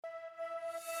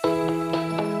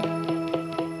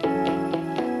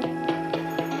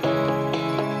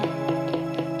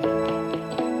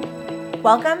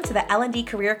Welcome to the L&D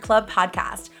Career Club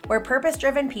podcast, where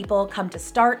purpose-driven people come to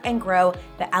start and grow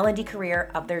the L&D career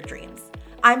of their dreams.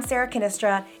 I'm Sarah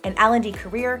Canistra, an L&D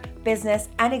career, business,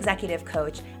 and executive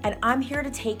coach, and I'm here to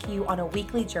take you on a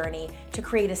weekly journey to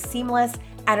create a seamless,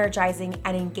 energizing,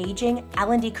 and engaging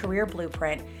L&D career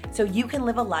blueprint so you can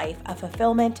live a life of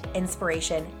fulfillment,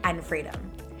 inspiration, and freedom.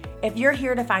 If you're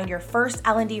here to find your first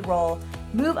L&D role,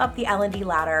 move up the L&D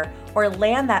ladder, or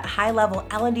land that high-level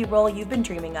L&D role you've been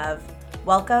dreaming of,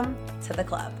 welcome to the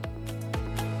club.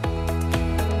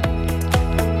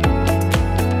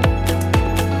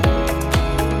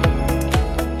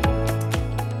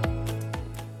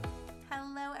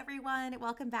 Hello, everyone.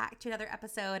 Welcome back to another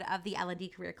episode of the L&D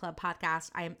Career Club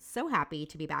podcast. I am so happy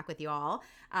to be back with you all.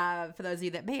 For those of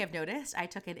you that may have noticed, I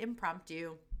took an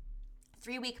impromptu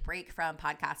 3-week break from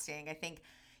podcasting. I think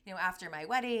after my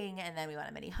wedding, and then we went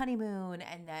on a mini honeymoon,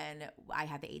 and then I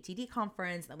had the ATD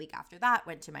conference. The week after that,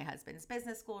 went to my husband's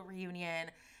business school reunion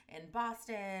in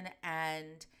Boston,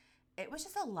 and it was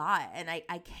just a lot. And I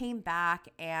came back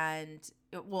and,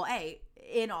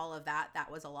 in all of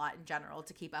that was a lot in general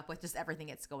to keep up with just everything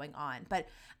that's going on. But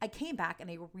I came back and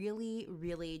I really,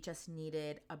 really just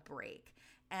needed a break.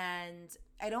 And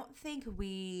I don't think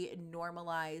we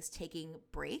normalize taking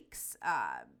breaks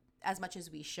as much as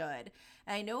we should.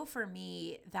 And I know for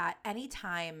me that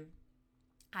anytime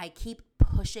I keep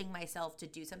pushing myself to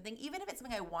do something, even if it's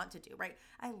something I want to do, right?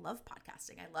 I love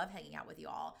podcasting. I love hanging out with you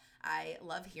all. I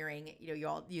love hearing, you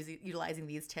all utilizing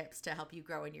these tips to help you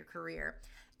grow in your career.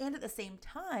 And at the same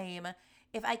time,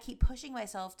 if I keep pushing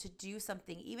myself to do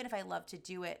something, even if I love to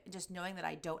do it, just knowing that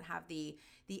I don't have the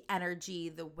energy,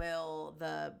 the will,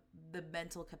 the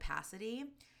mental capacity,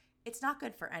 it's not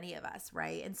good for any of us,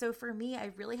 right? And so for me, I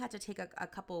really had to take a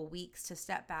couple of weeks to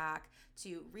step back,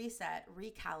 to reset,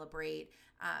 recalibrate,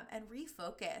 and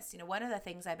refocus. One of the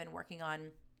things I've been working on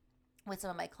with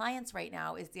some of my clients right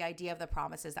now is the idea of the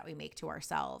promises that we make to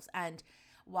ourselves. And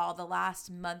while the last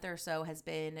month or so has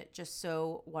been just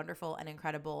so wonderful and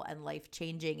incredible and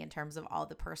life-changing in terms of all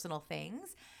the personal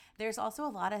things, there's also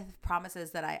a lot of promises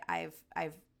that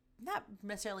I've not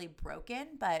necessarily broken,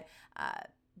 but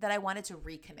that I wanted to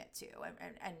recommit to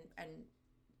and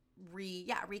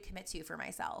recommit to for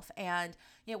myself. And,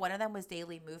 one of them was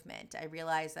daily movement. I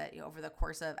realized that, over the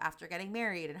course of after getting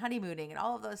married and honeymooning and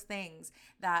all of those things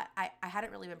that I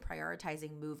hadn't really been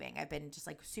prioritizing moving. I've been just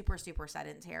like super, super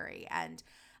sedentary. And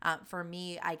for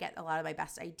me, I get a lot of my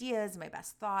best ideas, my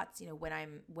best thoughts, when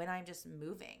I'm just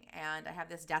moving. And I have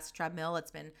this desk treadmill.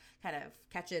 It's been kind of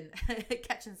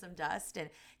catching some dust, and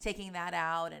taking that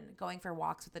out and going for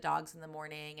walks with the dogs in the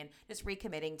morning, and just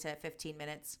recommitting to 15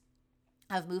 minutes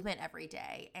of movement every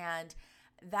day. And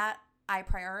that I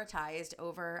prioritized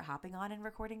over hopping on and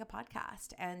recording a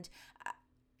podcast. And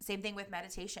same thing with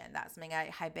meditation. That's something I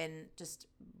had been just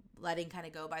letting kind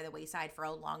of go by the wayside for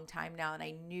a long time now. And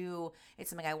I knew it's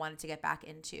something I wanted to get back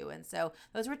into. And so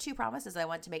those were 2 promises I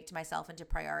wanted to make to myself and to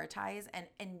prioritize. And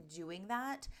in doing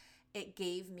that, it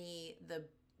gave me the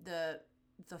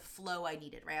flow I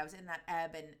needed, right? I was in that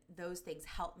ebb, and those things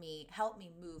helped me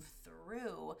move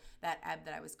through that ebb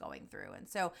that I was going through. And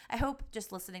so I hope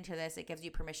just listening to this, it gives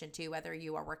you permission to, whether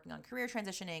you are working on career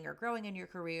transitioning or growing in your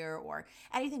career or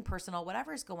anything personal,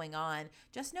 whatever's going on,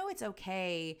 just know it's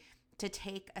okay to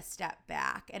take a step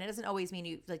back. And it doesn't always mean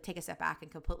you take a step back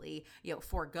and completely,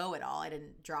 forego it all. I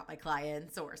didn't drop my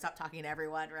clients or stop talking to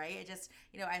everyone, right? It just,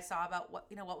 I saw about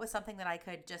what was something that I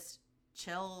could just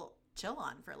chill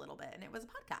on for a little bit, and it was a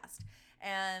podcast.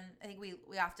 And I think we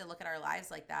have to look at our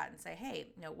lives like that and say, hey,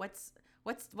 what's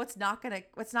not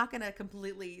gonna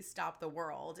completely stop the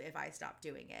world if I stop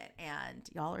doing it? And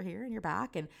y'all are here and you're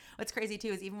back. And what's crazy too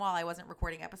is even while I wasn't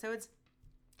recording episodes,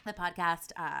 the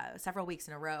podcast several weeks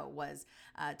in a row was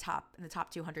in the top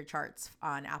 200 charts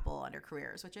on Apple under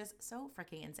careers, which is so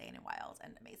freaking insane and wild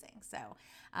and amazing. So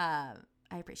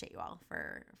I appreciate you all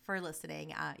for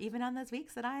listening, even on those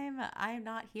weeks that I'm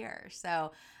not here.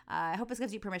 So I hope this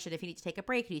gives you permission. If you need to take a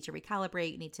break, you need to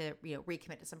recalibrate, you need to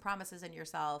recommit to some promises in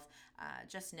yourself.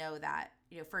 Just know that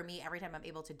for me, every time I'm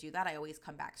able to do that, I always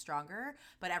come back stronger.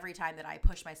 But every time that I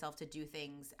push myself to do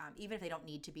things, even if they don't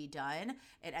need to be done,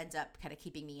 it ends up kind of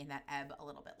keeping me in that ebb a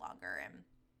little bit longer. And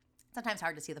sometimes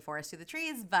hard to see the forest through the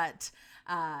trees, but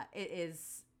it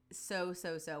is so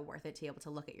worth it to be able to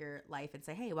look at your life and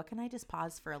say, hey, what can I just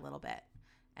pause for a little bit?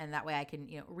 And that way I can,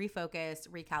 refocus,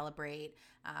 recalibrate,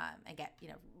 and get,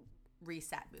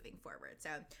 reset moving forward. So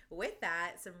with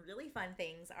that, some really fun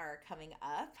things are coming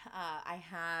up. I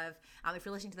have, if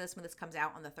you're listening to this when this comes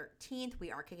out on the 13th,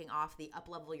 we are kicking off the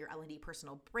Uplevel Your L&D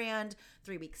Personal Brand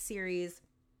 3-week series.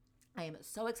 I am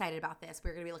so excited about this.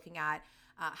 We're going to be looking at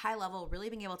high level, really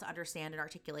being able to understand and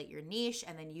articulate your niche,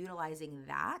 and then utilizing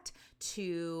that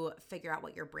to figure out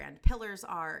what your brand pillars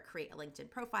are, create a LinkedIn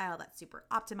profile that's super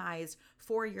optimized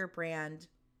for your brand.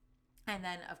 And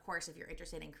then, of course, if you're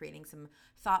interested in creating some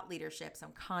thought leadership,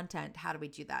 some content, how do we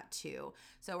do that too?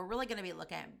 So we're really going to be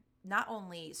looking at not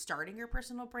only starting your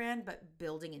personal brand, but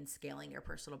building and scaling your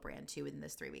personal brand too in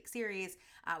this 3-week series.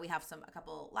 We have a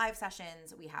couple live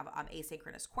sessions. We have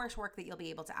asynchronous coursework that you'll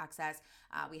be able to access.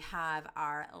 We have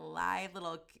our live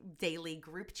little daily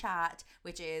group chat,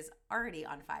 which is already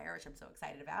on fire, which I'm so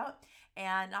excited about.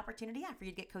 And an opportunity, for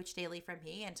you to get coached daily from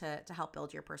me and to help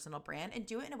build your personal brand and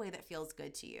do it in a way that feels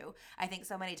good to you. I think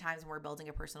so many times when we're building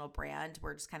a personal brand,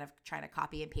 we're just kind of trying to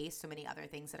copy and paste so many other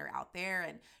things that are out there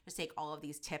and just take all of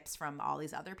these tips from all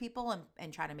these other people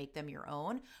and try to make them your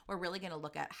own. We're really going to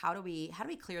look at how do we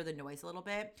clear the noise a little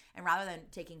bit, and rather than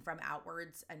taking from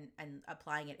outwards and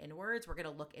applying it inwards, we're going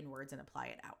to look inwards and apply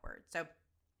it outwards. So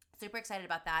super excited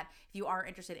about that. If you are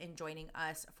interested in joining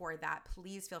us for that,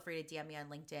 please feel free to DM me on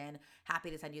LinkedIn.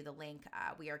 Happy to send you the link.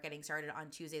 We are getting started on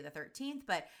Tuesday the 13th,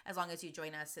 but as long as you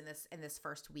join us in this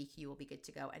first week, you will be good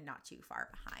to go and not too far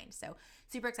behind. So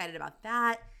super excited about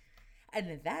that.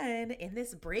 And then in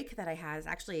this break that I had, has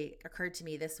actually occurred to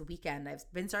me this weekend. I've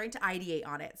been starting to ideate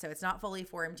on it, so it's not fully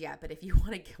formed yet. But if you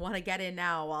want to get in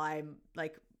now while I'm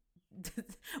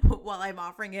while I'm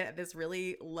offering it at this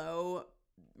really low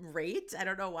rate, I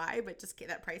don't know why, but just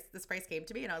this price came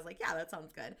to me and I was like, yeah, that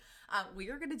sounds good. We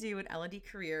are going to do an L&D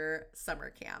career summer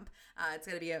camp. It's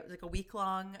going to be like a week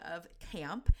long of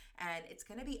camp, and it's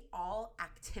going to be all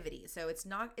activities. So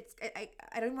I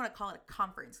don't even want to call it a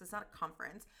conference, because it's not a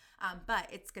conference, but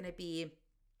it's going to be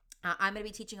I'm going to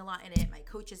be teaching a lot in it. My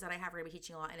coaches that I have are going to be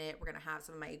teaching a lot in it. We're going to have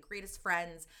some of my greatest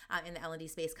friends in the L&D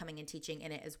space coming and teaching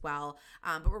in it as well.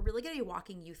 But we're really going to be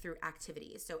walking you through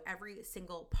activities. So every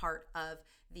single part of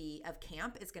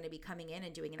camp is going to be coming in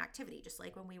and doing an activity, just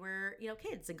like when we were,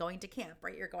 kids and going to camp,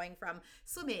 right? You're going from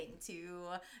swimming to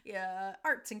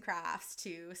arts and crafts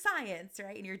to science,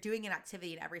 right? And you're doing an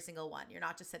activity in every single one. You're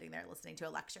not just sitting there listening to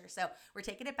a lecture. So we're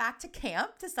taking it back to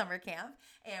camp, to summer camp,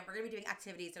 and we're going to be doing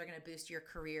activities that are going to boost your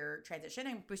career transition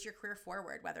and boost your career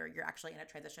forward, whether you're actually in a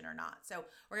transition or not. So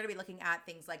we're going to be looking at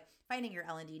things like finding your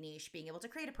L&D niche, being able to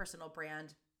create a personal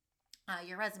brand,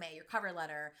 your resume, your cover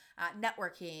letter,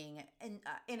 networking, and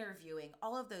interviewing,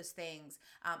 all of those things,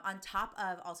 on top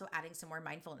of also adding some more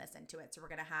mindfulness into it. So we're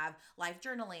going to have live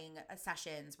journaling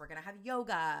sessions. We're going to have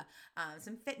yoga,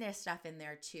 some fitness stuff in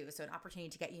there too. So an opportunity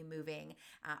to get you moving,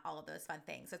 all of those fun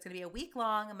things. So it's going to be a week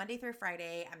long, Monday through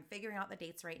Friday. I'm figuring out the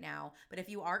dates right now. But if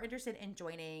you are interested in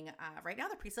joining, right now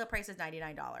the presale price is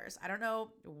 $99. I don't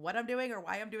know what I'm doing or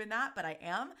why I'm doing that, but I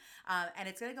am. And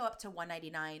it's going to go up to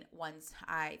 $199 once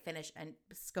I finish and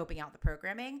scoping out the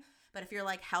programming. But if you're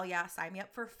like, hell yeah, sign me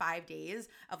up for 5 days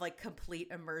of like complete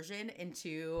immersion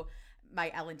into my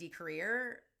L&D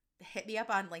career, hit me up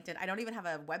on LinkedIn. I don't even have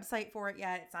a website for it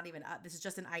yet. It's not even up. This is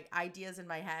just ideas in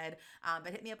my head.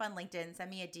 But hit me up on LinkedIn, send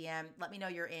me a DM. Let me know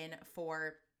you're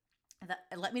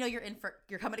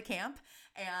you're coming to camp,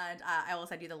 and I will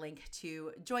send you the link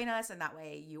to join us. And that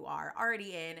way you are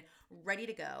already in, ready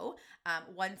to go.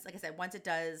 Once it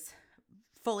does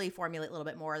fully formulate a little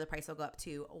bit more, the price will go up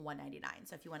to $199.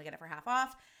 So if you want to get it for half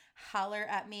off, holler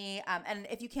at me. And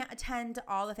if you can't attend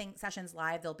all the sessions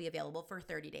live, they'll be available for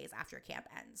 30 days after camp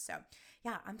ends. So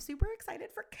yeah, I'm super excited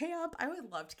for camp. I always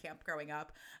loved camp growing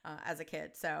up as a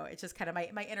kid. So it's just kind of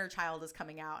my inner child is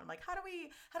coming out. I'm like, how do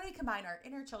we combine our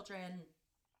inner children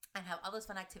and have all those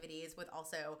fun activities with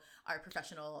also our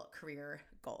professional career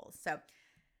goals? So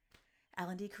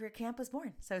L&D Career Camp was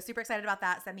born. So super excited about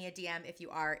that. Send me a DM if you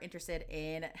are interested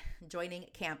in joining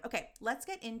camp. Okay, let's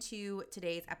get into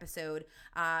today's episode.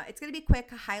 It's going to be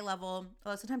quick, high level.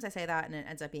 Although sometimes I say that and it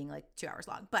ends up being like 2 hours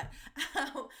long. But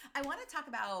we're going to talk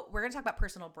about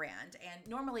personal brand. And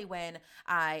normally when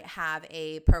I have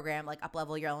a program like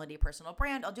Uplevel Your L&D Personal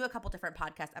Brand, I'll do a couple different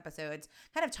podcast episodes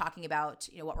kind of talking about,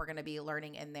 what we're going to be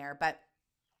learning in there. But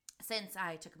since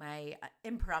I took my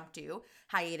impromptu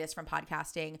hiatus from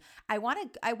podcasting, I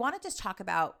want to just talk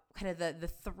about kind of the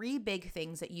 3 big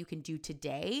things that you can do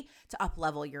today to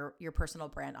uplevel your personal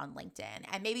brand on LinkedIn,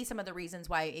 and maybe some of the reasons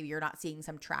why you're not seeing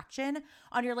some traction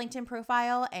on your LinkedIn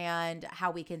profile and how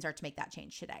we can start to make that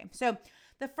change today. So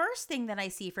the first thing that I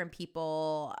see from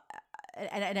people,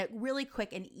 and a really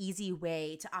quick and easy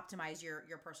way to optimize your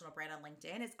personal brand on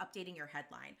LinkedIn, is updating your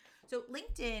headline. So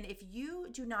LinkedIn, if you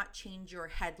do not change your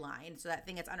headline, so that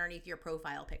thing that's underneath your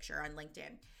profile picture on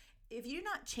LinkedIn, if you do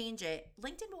not change it,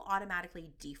 LinkedIn will automatically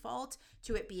default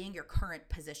to it being your current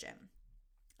position.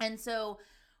 And so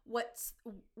what's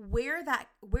where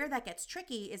that gets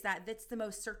tricky is that that's the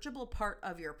most searchable part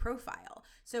of your profile.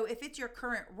 So if it's your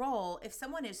current role, if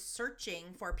someone is searching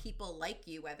for people like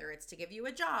you, whether it's to give you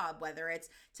a job, whether it's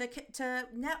to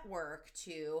network,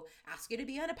 to ask you to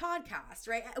be on a podcast,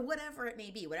 right? Whatever it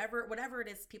may be, whatever it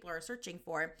is people are searching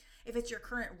for, if it's your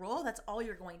current role, that's all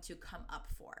you're going to come up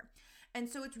for. And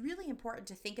so it's really important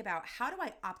to think about, how do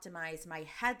I optimize my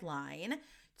headline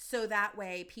so that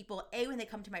way people, when they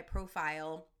come to my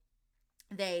profile,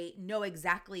 they know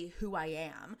exactly who I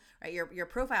am, right? Your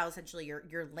profile is essentially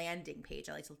your landing page.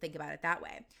 I like to think about it that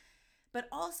way. But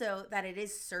also that it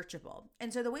is searchable.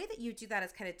 And so the way that you do that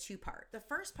is kind of two-part. The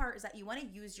first part is that you want to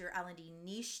use your L&D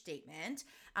niche statement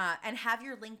and have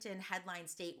your LinkedIn headline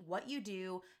state what you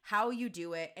do, how you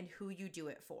do it, and who you do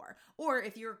it for. Or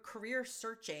if you're career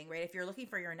searching, right? If you're looking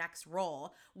for your next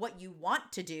role, what you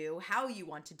want to do, how you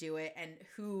want to do it, and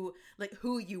who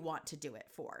you want to do it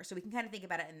for. So we can kind of think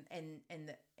about it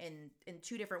in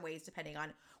two different ways depending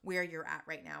on where you're at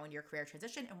right now in your career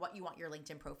transition and what you want your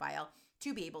LinkedIn profile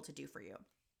to be able to do for you.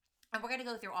 And we're going to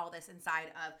go through all this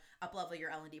inside of Uplevel Your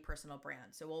L&D Personal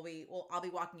Brand. So I'll be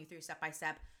walking you through step by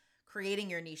step creating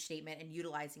your niche statement and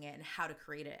utilizing it and how to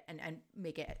create it and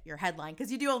make it your headline,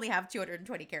 because you do only have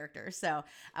 220 characters. So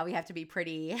we have to be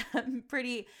pretty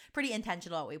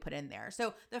intentional what we put in there.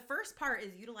 So the first part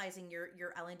is utilizing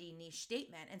your L&D niche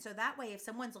statement. And so that way, if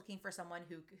someone's looking for someone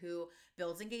who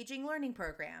builds engaging learning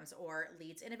programs or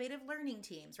leads innovative learning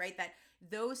teams, right, that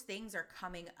those things are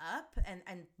coming up and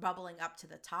bubbling up to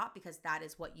the top because that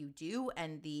is what you do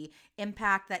and the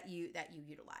impact that you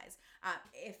utilize.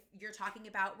 If you're talking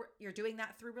about you're doing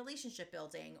that through relationship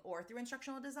building or through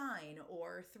instructional design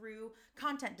or through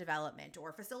content development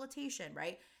or facilitation,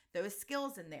 right? Those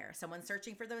skills in there, someone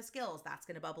searching for those skills, that's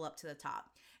going to bubble up to the top.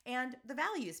 And the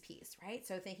values piece, right?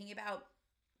 So thinking about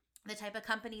the type of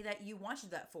company that you want to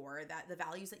do that for, that the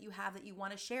values that you have that you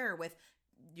want to share with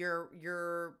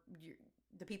your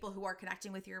the people who are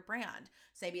connecting with your brand.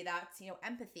 So maybe that's,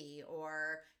 empathy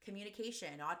or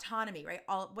communication, autonomy, right?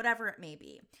 Whatever it may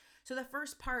be. So the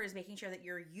first part is making sure that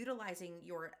you're utilizing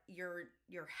your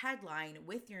headline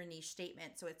with your niche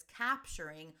statement. So it's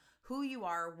capturing who you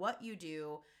are, what you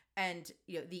do, and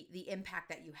the impact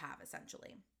that you have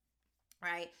essentially.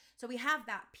 Right? So we have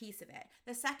that piece of it.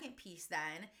 The second piece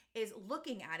then is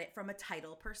looking at it from a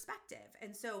title perspective.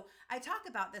 And so I talk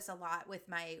about this a lot with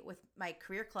my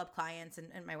career club clients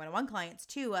and my one-on-one clients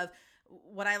too, of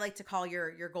what I like to call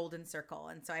your golden circle.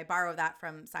 And so I borrow that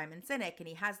from Simon Sinek, and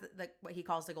he has the what he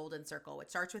calls the golden circle, which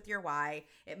starts with your why,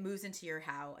 it moves into your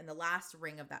how, and the last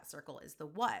ring of that circle is the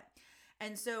what.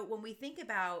 And so when we think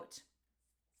about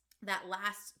that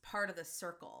last part of the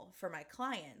circle for my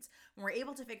clients, when we're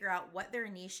able to figure out what their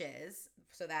niche is,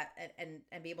 so that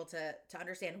and be able to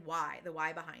understand the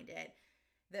why behind it.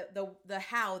 The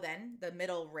how, then the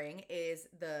middle ring is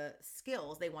the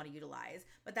skills they want to utilize,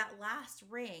 but that last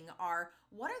ring are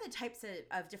what are the types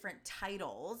of different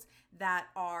titles that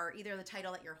are either the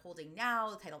title that you're holding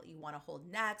now, the title that you want to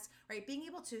hold next, right? Being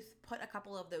able to put a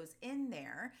couple of those in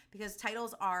there, because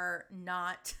titles are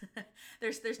not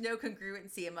there's no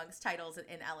congruency amongst titles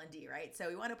in L&D, right? So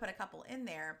we want to put a couple in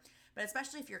there. But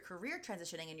especially if you're career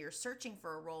transitioning and you're searching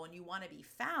for a role and you want to be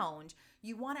found,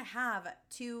 you want to have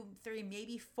 2, 3,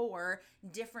 maybe 4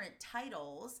 different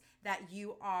titles that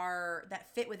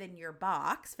fit within your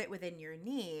box, fit within your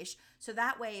niche. So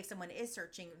that way, if someone is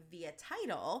searching via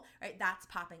title, right, that's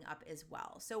popping up as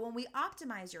well. So when we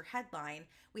optimize your headline,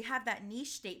 we have that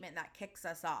niche statement that kicks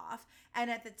us off.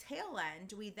 And at the tail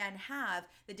end, we then have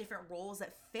the different roles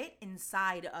that fit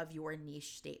inside of your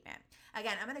niche statement.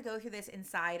 Again, I'm going to go through this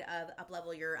inside of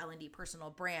Uplevel Your L&D Personal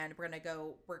Brand. We're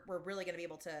really going to be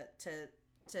able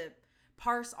to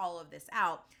parse all of this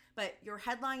out. But your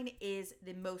headline is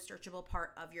the most searchable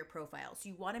part of your profile. So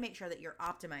you want to make sure that you're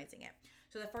optimizing it.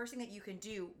 So the first thing that you can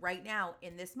do right now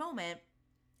in this moment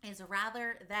is,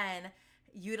 rather than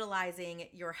utilizing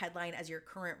your headline as your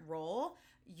current role,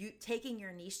 you taking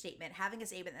your niche statement, having a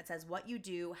statement that says what you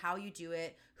do, how you do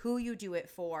it, who you do it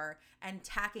for, and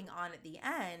tacking on at the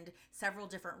end several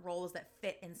different roles that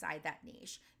fit inside that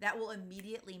niche. That will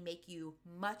immediately make you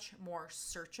much more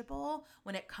searchable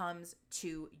when it comes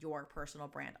to your personal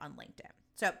brand on LinkedIn.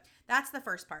 So that's the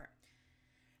first part.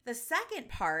 The second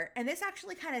part, and this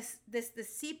actually kind of this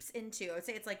seeps into, I would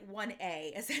say it's like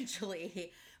 1A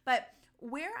essentially, but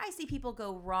where I see people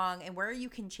go wrong and where you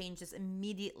can change this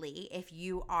immediately if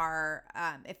you are,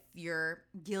 if you're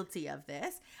guilty of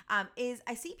this, is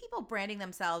I see people branding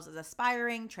themselves as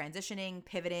aspiring, transitioning,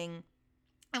 pivoting.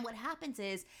 And what happens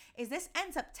is this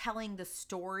ends up telling the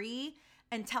story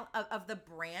and of the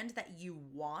brand that you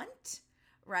want,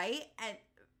 right?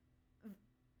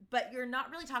 but you're not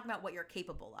really talking about what you're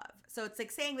capable of. So it's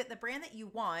like saying that the brand that you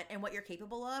want and what you're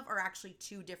capable of are actually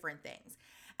two different things.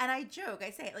 And I joke,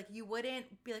 I say, like, you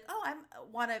wouldn't be like, oh, I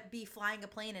want to be flying a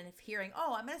plane and hearing,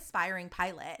 oh, I'm an aspiring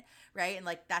pilot, right? And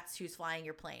like, that's who's flying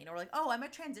your plane. Or like, oh, I'm a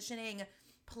transitioning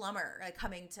plumber, like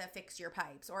coming to fix your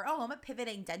pipes. Or, oh, I'm a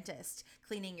pivoting dentist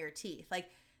cleaning your teeth. Like,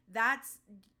 that's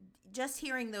just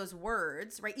hearing those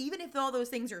words, right? Even if all those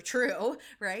things are true,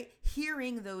 right?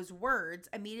 Hearing those words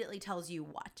immediately tells you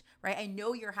what, right? I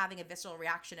know you're having a visceral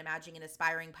reaction imagining an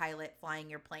aspiring pilot flying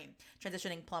your plane,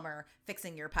 transitioning plumber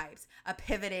fixing your pipes, a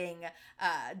pivoting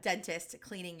dentist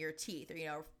cleaning your teeth,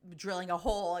 or, drilling a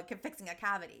hole and fixing a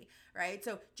cavity, right?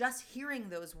 So just hearing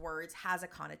those words has a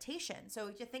connotation. So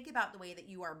if you think about the way that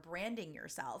you are branding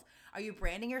yourself, are you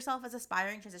branding yourself as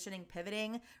aspiring, transitioning,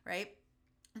 pivoting, right?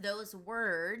 Those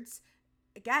words,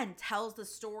 again, tells the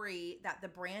story that the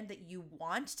brand that you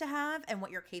want to have and what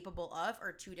you're capable of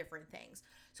are two different things.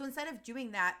 So instead of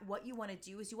doing that, what you want to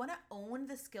do is you want to own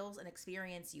the skills and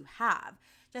experience you have.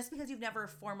 Just because you've never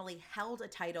formally held a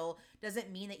title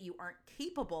doesn't mean that you aren't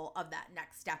capable of that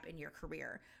next step in your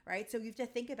career, right? So you have to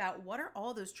think about, what are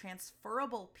all those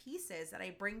transferable pieces that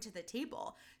I bring to the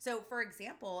table? So for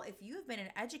example, if you've been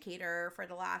an educator for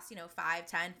the last, 5,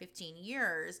 10, 15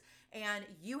 years, and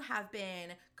you have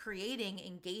been creating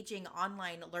engaging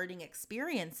online learning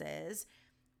experiences,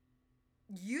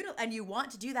 and you want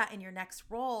to do that in your next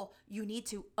role, you need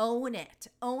to own it.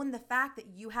 Own the fact that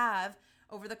you have,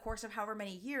 over the course of however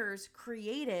many years,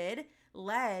 created,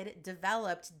 led,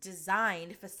 developed,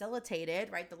 designed,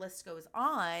 facilitated, right? The list goes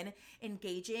on,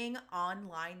 engaging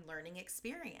online learning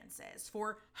experiences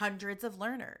for hundreds of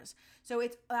learners. So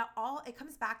it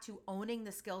comes back to owning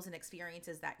the skills and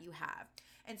experiences that you have.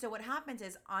 And so what happens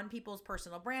is, on people's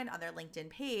personal brand, on their LinkedIn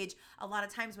page, a lot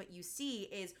of times what you see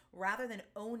is, rather than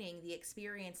owning the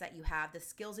experience that you have, the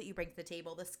skills that you bring to the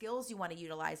table, the skills you want to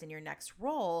utilize in your next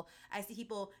role, I see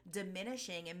people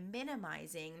diminishing and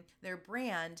minimizing their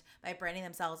brand by branding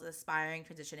themselves as aspiring,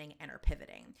 transitioning, and or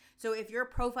pivoting. So if your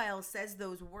profile says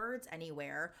those words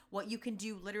anywhere, what you can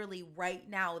do literally right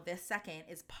now, this second,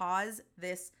 is pause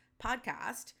this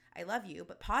podcast. I love you,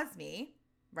 but pause me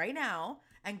right now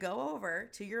and go over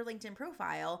to your LinkedIn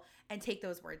profile and take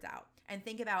those words out and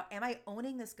think about, am I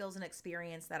owning the skills and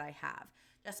experience that I have?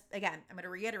 Just again, I'm going to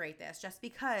reiterate this, just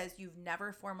because you've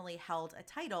never formally held a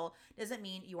title doesn't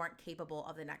mean you aren't capable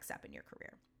of the next step in your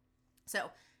career. So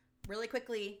really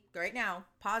quickly, right now,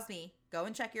 pause me, go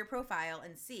and check your profile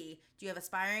and see, do you have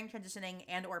aspiring, transitioning,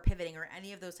 and or pivoting, or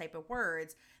any of those type of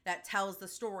words that tells the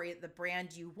story, the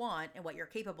brand you want and what you're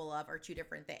capable of are two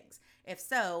different things. If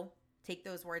so, take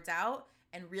those words out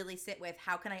and really sit with,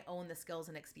 how can I own the skills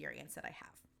and experience that I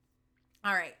have?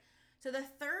 All right. So the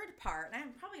third part, and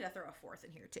I'm probably going to throw a fourth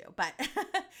in here too, but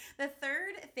the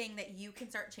third thing that you can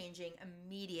start changing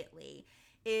immediately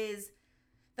is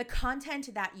the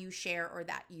content that you share or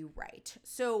that you write.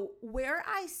 So where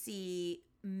I see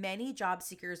many job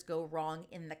seekers go wrong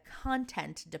in the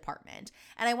content department,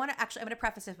 and I'm going to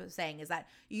preface this with saying, is that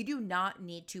you do not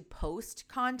need to post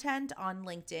content on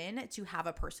LinkedIn to have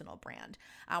a personal brand.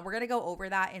 We're going to go over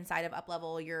that inside of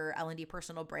Uplevel, your L&D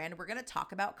personal brand. We're going to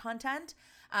talk about content,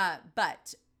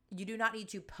 but you do not need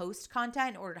to post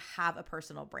content in order to have a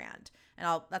personal brand.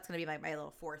 And that's going to be my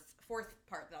little fourth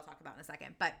part that I'll talk about in a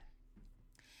second. But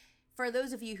for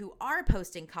those of you who are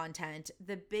posting content,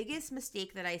 the biggest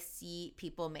mistake that I see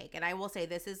people make, and I will say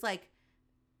this is like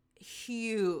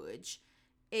huge,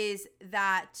 is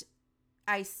that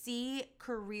I see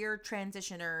career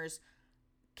transitioners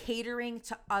catering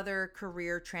to other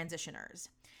career transitioners.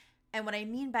 And what I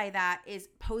mean by that is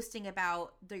posting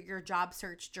about your job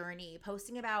search journey,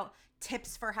 posting about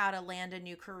tips for how to land a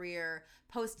new career,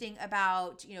 posting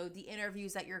about, the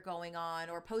interviews that you're going on,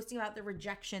 or posting about the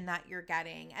rejection that you're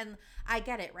getting. And I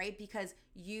get it, right? Because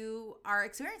you are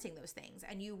experiencing those things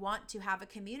and you want to have a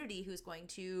community who's going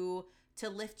to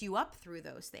lift you up through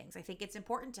those things. I think it's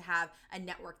important to have a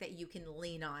network that you can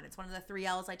lean on. It's one of the 3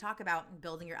 L's I talk about in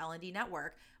building your L&D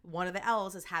network. One of the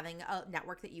L's is having a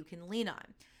network that you can lean on.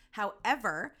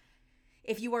 However,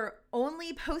 if you are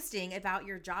only posting about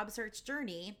your job search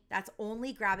journey, that's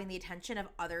only grabbing the attention of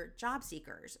other job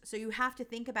seekers. So you have to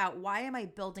think about, why am I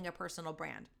building a personal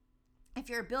brand? If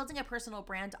you're building a personal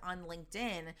brand on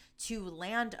LinkedIn to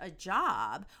land a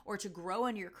job or to grow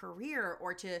in your career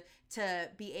or to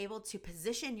be able to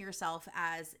position yourself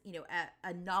as,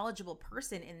 a knowledgeable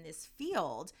person in this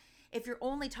field, if you're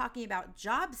only talking about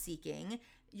job seeking,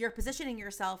 you're positioning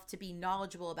yourself to be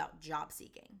knowledgeable about job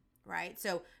seeking, right?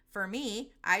 So for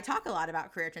me, I talk a lot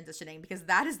about career transitioning because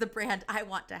that is the brand I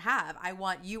want to have. I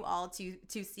want you all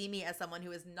to see me as someone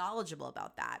who is knowledgeable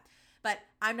about that. but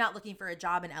I'm not looking for a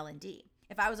job in L&D.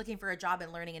 If I was looking for a job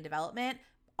in learning and development,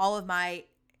 all of my,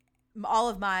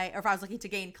 or if I was looking to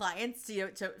gain clients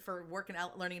for work and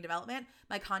learning and development,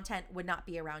 my content would not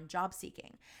be around job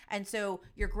seeking. And so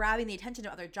you're grabbing the attention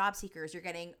of other job seekers. You're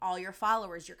getting all your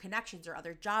followers, your connections are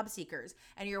other job seekers.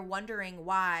 And you're wondering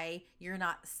why you're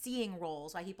not seeing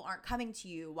roles, why people aren't coming to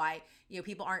you, why,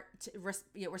 people aren't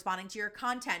responding to your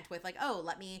content with like, oh,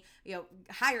 let me,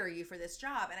 hire you for this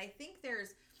job. And I think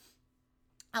there's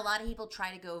a lot of people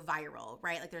try to go viral,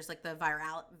 right? Like there's like the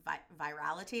virality,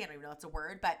 I don't even know if it's a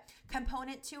word, but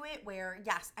component to it where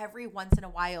yes, every once in a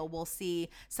while we'll see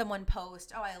someone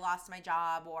post, oh, I lost my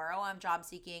job, or oh, I'm job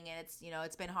seeking and it's,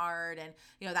 it's been hard. And,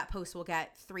 that post will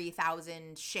get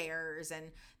 3,000 shares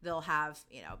and they'll have,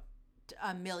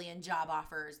 1 million job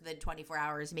offers within 24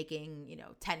 hours making,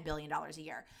 $10 billion a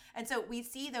year. And so we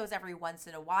see those every once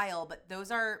in a while, but those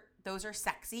are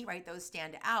sexy, right? Those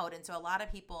stand out. And so a lot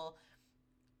of people,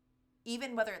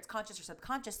 even whether it's conscious or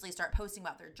subconsciously, start posting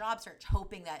about their job search,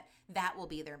 hoping that will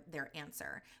be their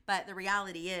answer. But the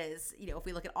reality is, if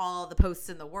we look at all the posts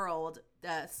in the world,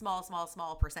 a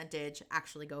small percentage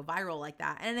actually go viral like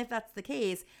that. And if that's the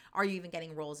case, are you even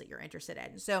getting roles that you're interested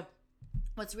in? So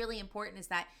what's really important is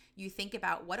that you think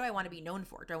about, what do I want to be known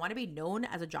for? Do I want to be known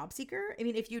as a job seeker? I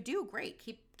mean, if you do, great,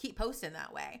 keep posting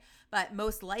that way. But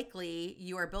most likely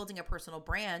you are building a personal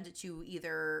brand to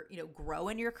either, grow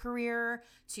in your career,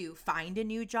 to find a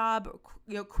new job,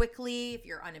 quickly if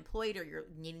you're unemployed or you're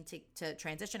needing to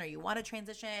transition or you want to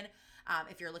transition.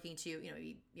 If you're looking to,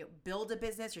 build a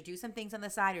business or do some things on the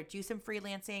side or do some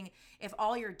freelancing, if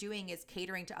all you're doing is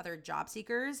catering to other job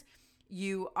seekers,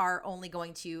 you are only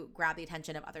going to grab the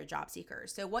attention of other job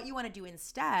seekers. So what you want to do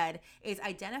instead is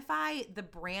identify the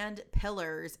brand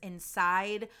pillars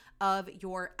inside of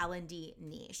your L&D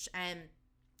niche. And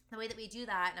the way that we do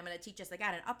that, and I'm going to teach us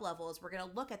again in Uplevel, is we're going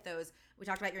to look at those. We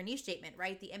talked about your niche statement,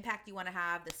 right? The impact you want to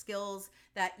have, the skills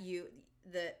that you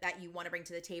want to bring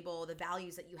to the table, the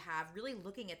values that you have, really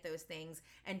looking at those things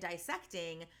and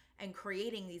dissecting and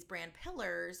creating these brand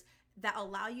pillars that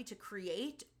allow you to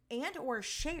create and or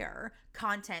share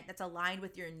content that's aligned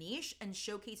with your niche and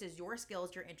showcases your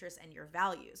skills, your interests, and your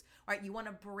values, right? You want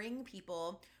to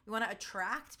we want to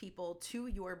attract people to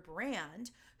your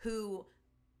brand who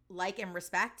like and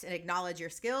respect and acknowledge your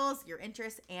skills, your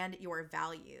interests, and your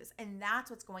values. And that's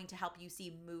what's going to help you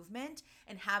see movement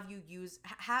and have you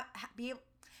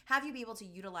be able to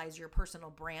utilize your personal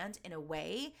brand in a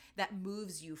way that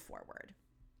moves you forward.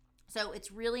 So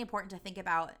it's really important to think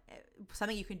about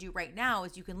something you can do right now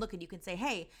is you can look and you can say,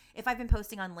 hey, if I've been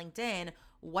posting on LinkedIn,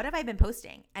 what have I been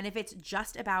posting? And if it's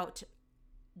just about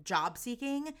job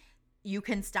seeking, you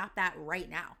can stop that right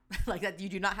now. Like that, you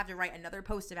do not have to write another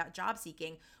post about job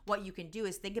seeking. What you can do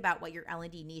is think about what your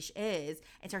L&D niche is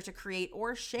and start to create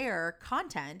or share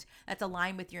content that's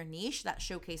aligned with your niche that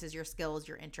showcases your skills,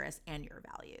 your interests, and your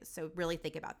values. So really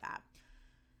think about that.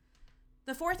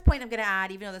 The fourth point I'm going to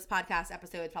add, even though this podcast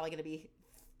episode is probably going to be,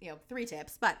 3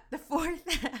 tips, but the fourth,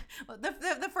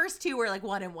 the first 2 were like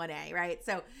 1 and 1A, right?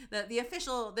 So the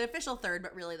official third,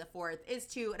 but really the fourth is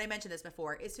to, and I mentioned this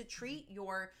before, is to treat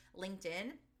your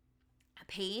LinkedIn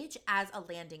page as a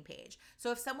landing page.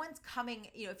 So if someone's coming,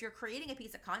 if you're creating a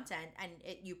piece of content and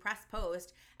you press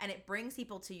post and it brings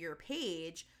people to your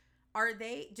page,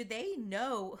 do they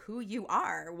know who you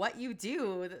are, what you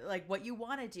do, like what you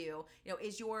want to do?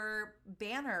 Is your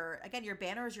banner, again, your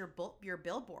banner is your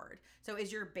billboard. So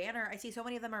is your banner, I see so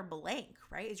many of them are blank,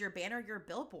 right? Is your banner your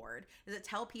billboard? Does it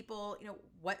tell people,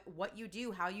 what you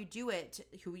do, how you do it,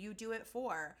 who you do it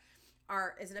for?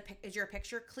 Is your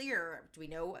picture clear? Do we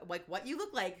know like what you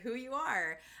look like, who you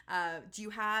are? Do you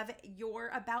have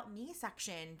your About Me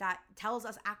section that tells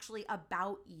us actually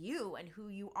about you and who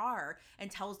you are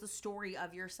and tells the story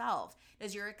of yourself?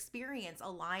 Does your experience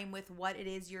align with what it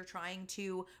is you're trying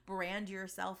to brand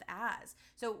yourself as?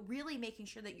 So really making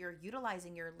sure that you're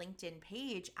utilizing your LinkedIn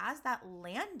page as that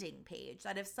landing page,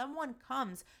 that if someone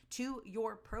comes to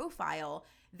your profile,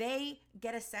 they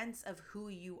get a sense of who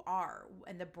you are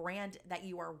and the brand that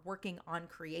you are working on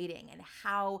creating and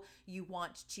how you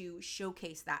want to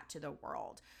showcase that to the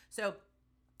world. So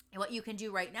what you can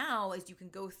do right now is you can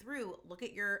go through, look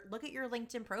at your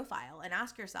LinkedIn profile and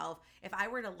ask yourself, if I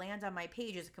were to land on my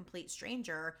page as a complete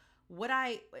stranger,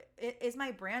 is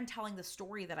my brand telling the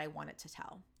story that I want it to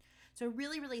tell? So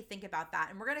really, really think about that.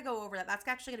 And we're going to go over that. That's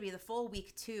actually going to be the full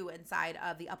week 2 inside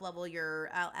of the Uplevel Your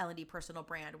L&D Personal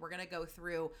Brand. We're going to go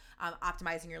through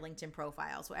optimizing your LinkedIn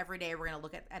profile. So every day we're going to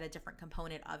look at a different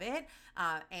component of it,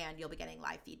 and you'll be getting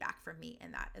live feedback from me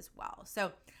in that as well.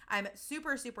 So I'm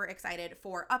super, super excited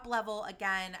for Uplevel.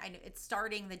 Again, I know it's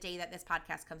starting the day that this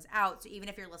podcast comes out. So even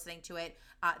if you're listening to it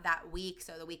that week,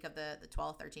 so the week of the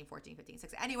 12th, 13th, 14th, 15th,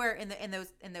 16th, anywhere in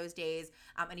those days,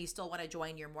 and you still want to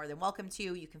join, you're more than welcome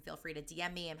to. You can feel free to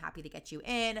DM me. I'm happy to get you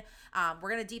in. We're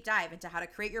going to deep dive into how to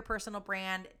create your personal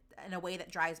brand in a way that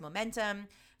drives momentum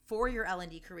for your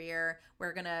L&D career.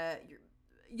 What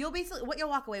you'll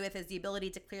walk away with is the ability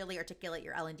to clearly articulate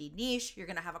your L&D niche. You're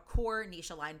going to have a core niche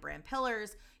aligned brand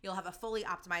pillars. You'll have a fully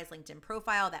optimized LinkedIn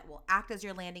profile that will act as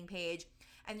your landing page.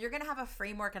 And you're going to have a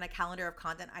framework and a calendar of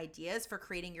content ideas for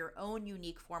creating your own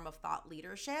unique form of thought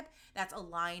leadership that's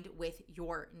aligned with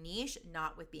your niche,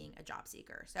 not with being a job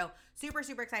seeker. So super,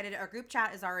 super excited. Our group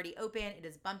chat is already open. It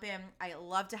is bumping. I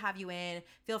love to have you in.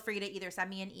 Feel free to either send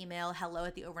me an email,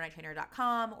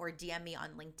 hello@theovernighttrainer.com, or DM me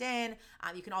on LinkedIn.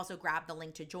 You can also grab the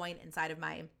link to join inside of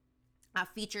my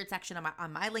featured section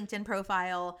on my LinkedIn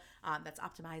profile that's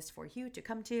optimized for you to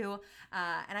come to.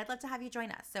 And I'd love to have you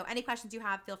join us. So any questions you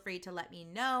have, feel free to let me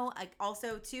know.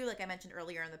 Also, too, like I mentioned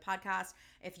earlier in the podcast,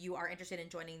 if you are interested in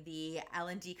joining the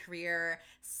L&D Career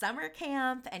Summer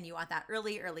Camp and you want that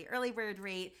early bird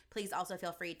rate, please also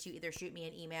feel free to either shoot me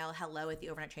an email,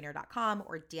 hello@theovernighttrainer.com,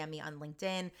 or DM me on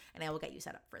LinkedIn, and I will get you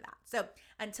set up for that. So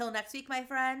until next week, my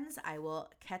friends, I will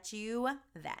catch you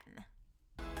then.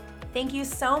 Thank you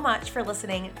so much for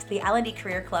listening to the L&D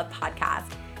Career Club podcast.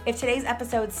 If today's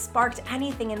episode sparked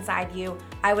anything inside you,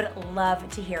 I would love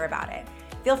to hear about it.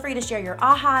 Feel free to share your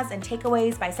ahas and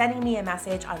takeaways by sending me a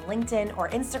message on LinkedIn or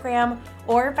Instagram,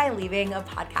 or by leaving a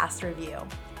podcast review.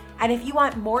 And if you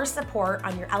want more support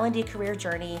on your L&D career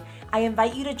journey, I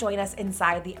invite you to join us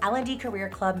inside the L&D Career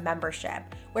Club membership,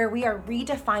 where we are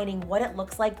redefining what it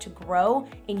looks like to grow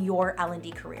in your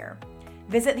L&D career.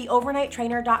 Visit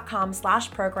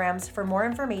theovernighttrainer.com/programs for more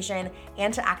information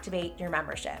and to activate your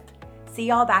membership. See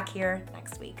y'all back here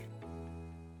next week.